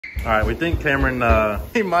All right, we think Cameron,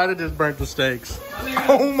 he might have just burnt the steaks.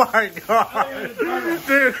 Oh my God.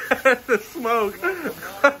 Dude, the smoke.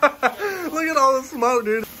 Look at all the smoke,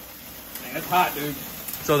 dude. Man, it's hot, dude.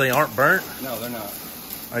 So they aren't burnt? No, they're not.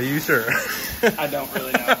 Are you sure? I don't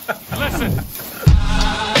really know. Listen.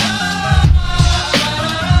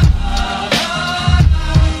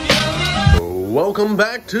 Welcome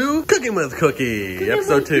back to Cooking with Cookie,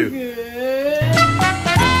 episode 2.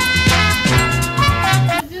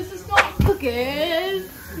 This is not cookies.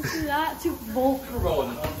 This is not Super Bowl.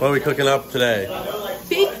 What are we cooking up today?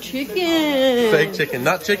 Fake chicken. Fake chicken,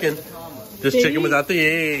 not chicken. Just chicken without the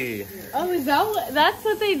E. Oh, is that what? That's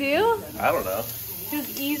what they do? I don't know.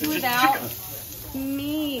 Just eat without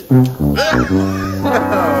meat.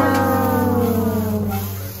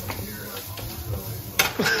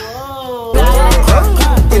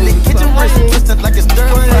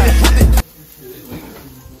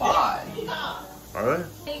 Alright.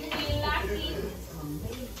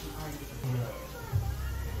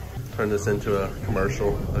 Turn this into a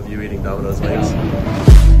commercial of you eating Domino's wings.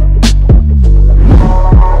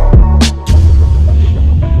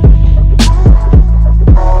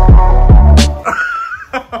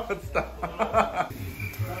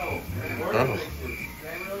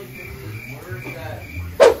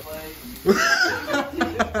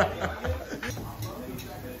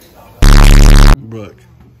 Brooke,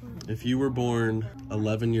 if you were born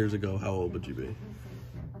 11 years ago, how old would you be?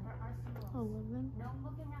 11.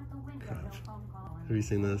 Gosh. Have you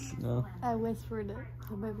seen this? No. I whispered it.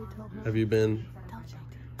 The baby told me. Have you been?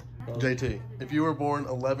 Tell JT, if you were born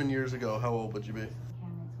 11 years ago, how old would you be?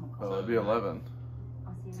 Oh, it'd be 11.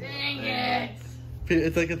 Dang it!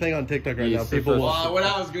 It's like a thing on TikTok right now. People will... Well, what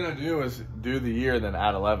I was gonna do was do the year, then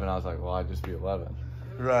add 11. I was like, well, I'd just be 11.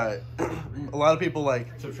 Right. A lot of people like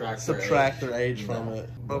Subtract their age from it.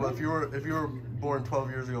 But if you were born 12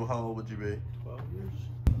 years ago, how old would you be? 12 years?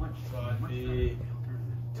 So I'd be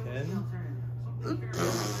 10?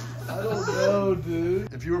 I don't know,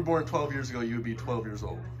 dude. If you were born 12 years ago, you would be 12 years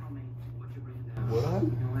old. What?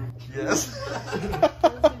 Yes.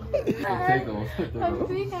 I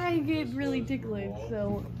think I get really ticklish,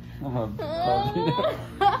 so.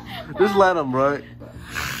 Just let them, right?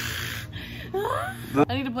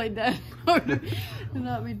 I need to play dead in order to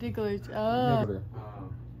not be ticklish. Oh.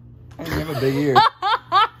 You have a big ear.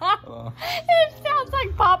 It sounds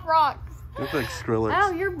like Pop Rocks. It's like Skrillex.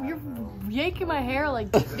 Ow, you're yanking my hair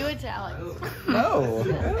like, do it to Alex. No.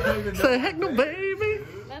 Say heck no, baby.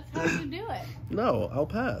 That's how you do it. No, I'll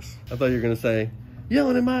pass. I thought you were gonna say,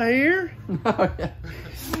 yelling in my ear. What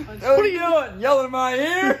are you doing? Yelling in my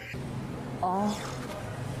ear? Oh.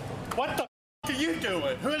 What the f*** are you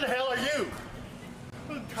doing? Who the hell are you?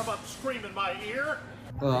 Who'd come up screaming my ear?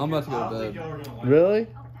 I'm about to go to bed. Really?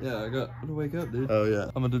 Yeah, I got to wake up, dude. Oh yeah.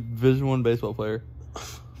 I'm a Division I baseball player.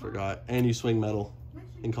 Forgot. And you swing metal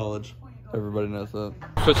in college. Everybody knows that.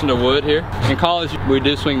 Switching to wood here. In college, we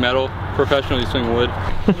do swing metal. Professionally, swing wood.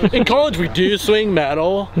 In college, we do swing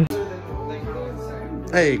metal.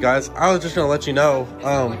 Hey guys, I was just gonna let you know,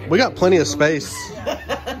 we got plenty of space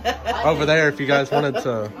over there if you guys wanted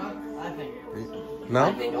to.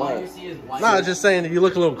 No? No, I was just saying that you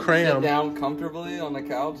look a little Sit cramped. down comfortably on the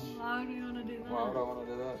couch. Why do you want to do that? Why would I want to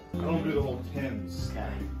do that? I don't do the whole Tim's.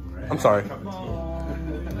 I'm sorry.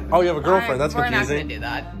 Oh, you have a girlfriend? That's confusing. We're not gonna do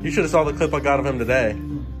that. You should have saw the clip I got of him today.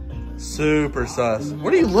 Super sus.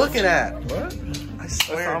 What are you looking at? What? I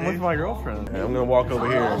swear, I'm with my girlfriend. Okay, I'm gonna walk over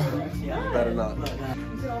here. Better not.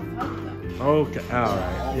 Okay, all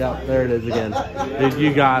right. Yep, there it is again. Dude,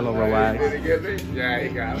 you gotta relax. Yeah, you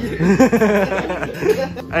got it.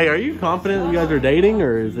 Hey, are you confident you guys are dating,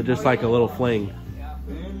 or is it just like a little fling?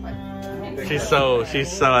 She so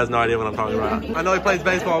has no idea what I'm talking about. I know he plays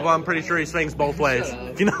baseball, but I'm pretty sure he swings both ways.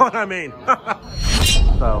 You know what I mean?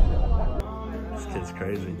 So, this kid's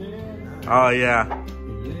crazy. Oh yeah.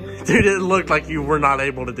 Dude, it looked like you were not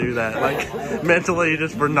able to do that. Like, mentally, you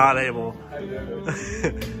just were not able.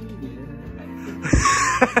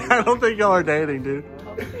 I don't think y'all are dating, dude.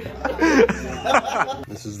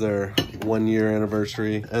 This is their 1-year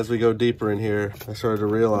anniversary. As we go deeper in here, I started to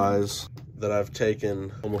realize that I've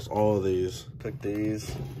taken almost all of these. Took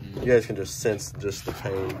these. You guys can just sense just the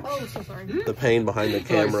pain. Oh, so sorry. The pain behind the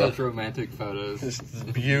camera. Like such romantic photos.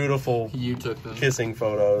 Just beautiful You took them. kissing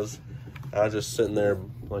photos. I was just sitting there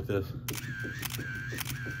like this.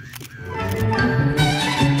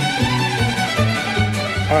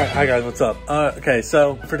 Alright, hi guys, what's up? Okay,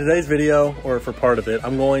 so for today's video, or for part of it,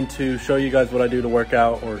 I'm going to show you guys what I do to work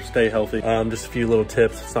out or stay healthy. Just a few little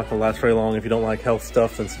tips. It's not gonna last very long. If you don't like health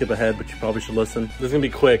stuff, then skip ahead, but you probably should listen. This is gonna be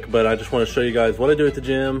quick, but I just wanna show you guys what I do at the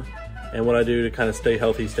gym, and what I do to kind of stay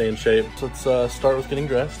healthy, stay in shape. So let's start with getting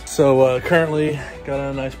dressed. So currently got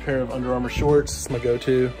a nice pair of Under Armour shorts. It's my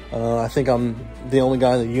go-to. I think I'm the only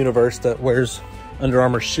guy in the universe that wears Under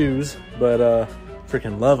Armour shoes, but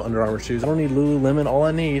freaking love Under Armour shoes. I don't need Lululemon. All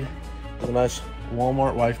I need is a nice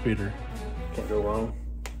Walmart wife beater. Can't go wrong.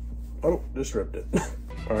 Oh, just ripped it.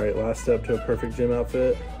 All right, last step to a perfect gym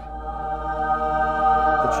outfit.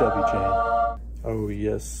 The chubby chain. Oh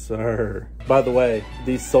yes, sir. By the way,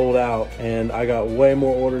 these sold out and I got way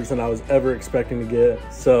more orders than I was ever expecting to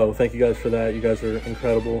get. So thank you guys for that. You guys are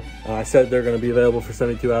incredible. I said they're gonna be available for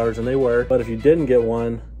 72 hours and they were, but if you didn't get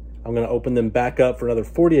one, I'm gonna open them back up for another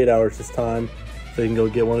 48 hours this time. So you can go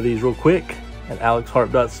get one of these real quick at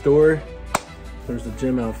alexharp.store. There's the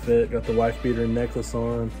gym outfit, got the wife beater and necklace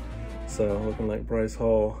on. So looking like Bryce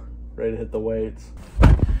Hall, ready to hit the weights.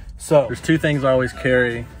 So there's two things I always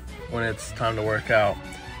carry when it's time to work out.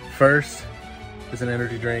 First is an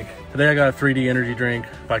energy drink. Today I got a 3D energy drink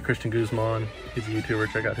by Christian Guzman. He's a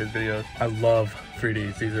YouTuber, check out his videos. I love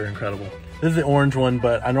 3Ds, these are incredible. This is the orange one,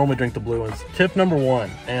 but I normally drink the blue ones. Tip number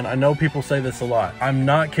one, and I know people say this a lot. I'm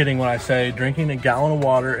not kidding when I say drinking a gallon of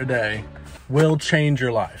water a day will change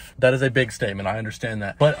your life. That is a big statement, I understand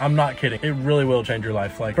that, but I'm not kidding. It really will change your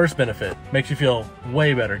life. Like, first benefit, makes you feel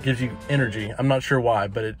way better, gives you energy. I'm not sure why,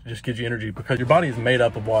 but it just gives you energy because your body is made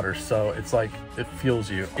up of water, so it's like, it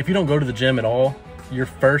fuels you. If you don't go to the gym at all, your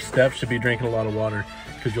first step should be drinking a lot of water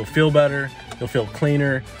because you'll feel better, you'll feel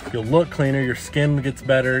cleaner, you'll look cleaner, your skin gets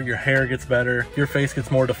better, your hair gets better, your face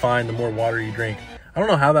gets more defined the more water you drink. I don't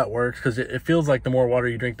know how that works because it feels like the more water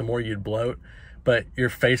you drink, the more you'd bloat. But your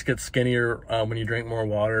face gets skinnier when you drink more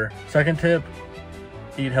water. Second tip,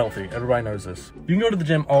 eat healthy. Everybody knows this. You can go to the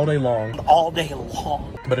gym all day long. All day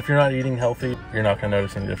long. But if you're not eating healthy, you're not gonna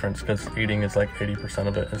notice any difference because eating is like 80%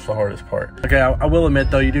 of it. It's the hardest part. Okay, I will admit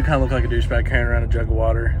though, you do kind of look like a douchebag carrying around a jug of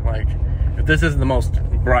water. Like, if this isn't the most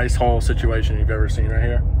Bryce Hall situation you've ever seen right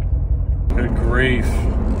here. Good grief.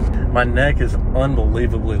 My neck is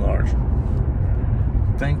unbelievably large.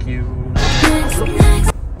 Thank you.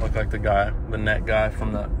 Look like the net guy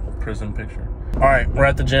from that prison picture. All right, we're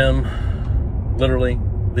at the gym. Literally,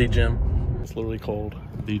 the gym. It's literally called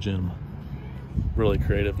the gym. Really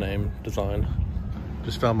creative name, design.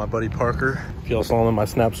 Just found my buddy Parker. If y'all saw him in my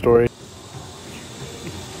Snap story.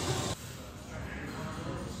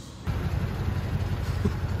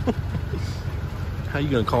 How you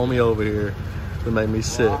gonna call me over here to make me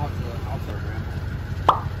sit?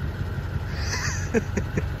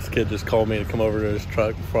 This kid just called me to come over to his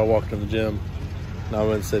truck before I walked in the gym. And I've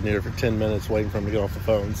been sitting here for 10 minutes waiting for him to get off the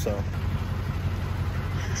phone, so.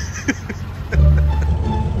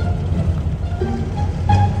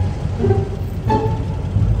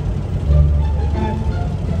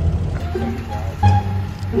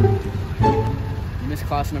 You missed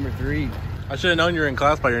class number 3. I should have known you were in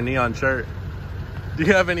class by your neon shirt. Do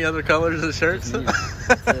you have any other colors of shirts?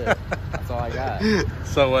 That's it. That's all I got.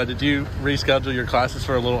 So did you reschedule your classes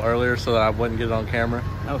for a little earlier so that I wouldn't get it on camera?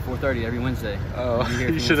 No, 4:30 every Wednesday. Oh,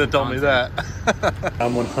 you should have told me that.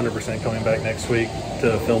 I'm 100% coming back next week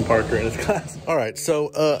to film Parker in his class. All right, so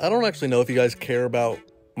I don't actually know if you guys care about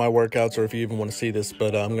my workouts or if you even want to see this,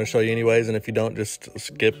 but I'm going to show you anyways, and if you don't, just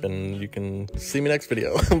skip and you can see me next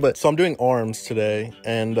video. But so I'm doing arms today,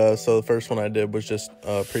 and so the first one I did was just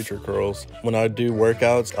preacher curls. When I do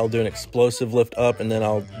workouts, I'll do an explosive lift up and then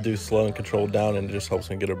I'll do slow and controlled down, and it just helps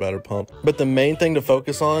me get a better pump. But the main thing to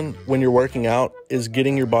focus on when you're working out is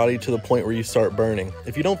getting your body to the point where you start burning.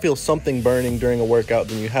 If you don't feel something burning during a workout,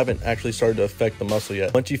 then you haven't actually started to affect the muscle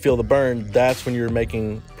yet. Once you feel the burn, that's when you're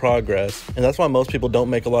making progress, and that's why most people don't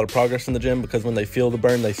make a lot of progress in the gym, because when they feel the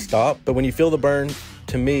burn, they stop. But when you feel the burn,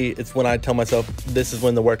 to me, it's when I tell myself this is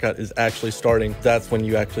when the workout is actually starting. That's when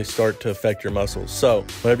you actually start to affect your muscles. So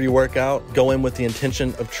whenever you work out, go in with the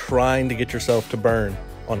intention of trying to get yourself to burn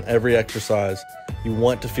on every exercise. You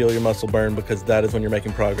want to feel your muscle burn because that is when you're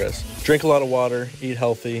making progress. Drink a lot of water, eat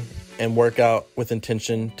healthy, and work out with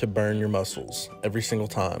intention to burn your muscles every single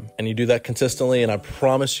time. And you do that consistently, and I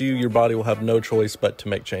promise you, your body will have no choice but to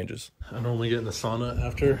make changes. I normally get in the sauna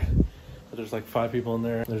after, but there's like 5 people in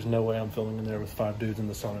there. There's no way I'm filming in there with 5 dudes in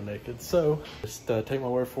the sauna naked. So just take my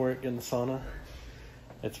word for it, get in the sauna.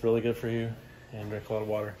 It's really good for you, and drink a lot of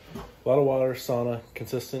water. A lot of water, sauna,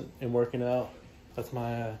 consistent in working out. That's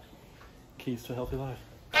my keys to a healthy life.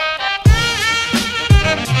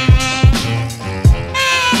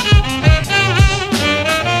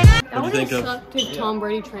 That would have sucked if Tom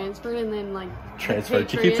Brady transferred and then like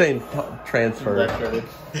transferred. You keep saying transferred.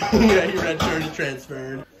 Yeah, you redshirted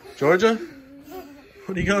transferred. Georgia,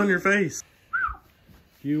 what do you got on your face?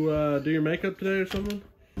 You do your makeup today or something?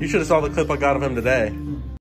 You should have saw the clip I got of him today.